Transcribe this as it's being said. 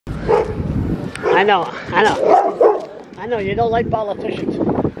I know. I know you don't like politicians.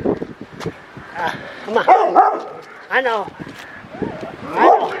 Come on. I know.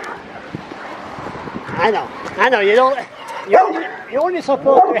 You don't. You're only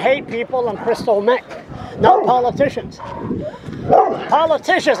supposed to hate people on crystal meth, not politicians.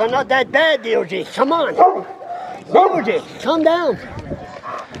 Politicians are not that bad, DOG. Come on. DOG, calm down.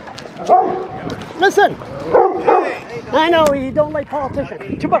 Listen. I know you don't like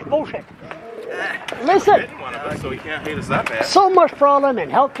politicians. Too much bullshit. Listen. So he can't hate us that bad. So much problem in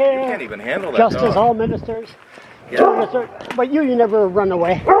healthcare. You can't even handle that. Justice, all ministers. Yeah. But you never run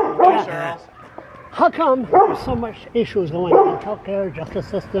away. Yeah. How come there's so much issues going on in healthcare, justice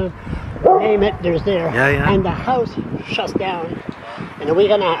system, name it, there's there. And the House shuts down in a week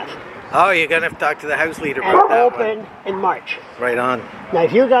and a half. Oh, you're going to have to talk to the House leader about that open in March. Right on. Now,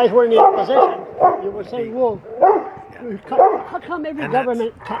 if you guys were in the opposition, you would say, well, how come every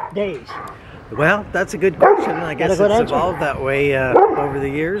government cut days? Well, that's a good question. I guess it's evolved that way over the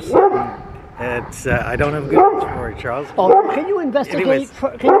years. It's I don't have a good answer for it, Charles. Oh, can you investigate?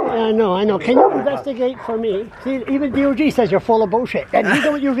 I know. Can you investigate for me? See, even DOG says you're full of bullshit, and you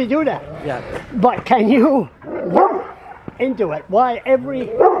don't usually do that. Yeah. But can you look into it? Why every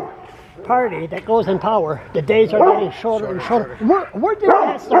party that goes in power, the days are getting shorter and shorter. Where did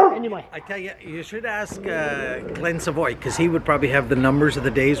that start anyway? I tell you, you should ask Glenn Savoy, because he would probably have the numbers of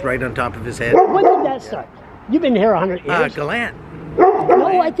the days right on top of his head. When did that start? You've been here 100 years. Glenn.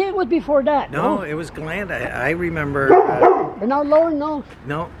 No, I think it was before that. No, it was Glenn. I remember. But not Lord, no.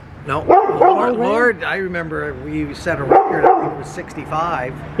 No. Lord, I remember we set a record, I think it was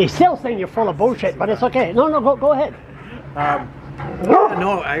 65. He's still saying you're full of bullshit, but it's okay. No, go ahead.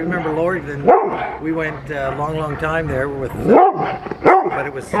 No, I remember Lord, and we went a long time there with, but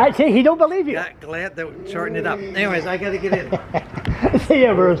it was... I see, he don't believe you. Yeah, glad that shortened it up. Anyways, I gotta get in. See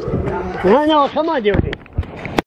you, Bruce. No, come on, dude.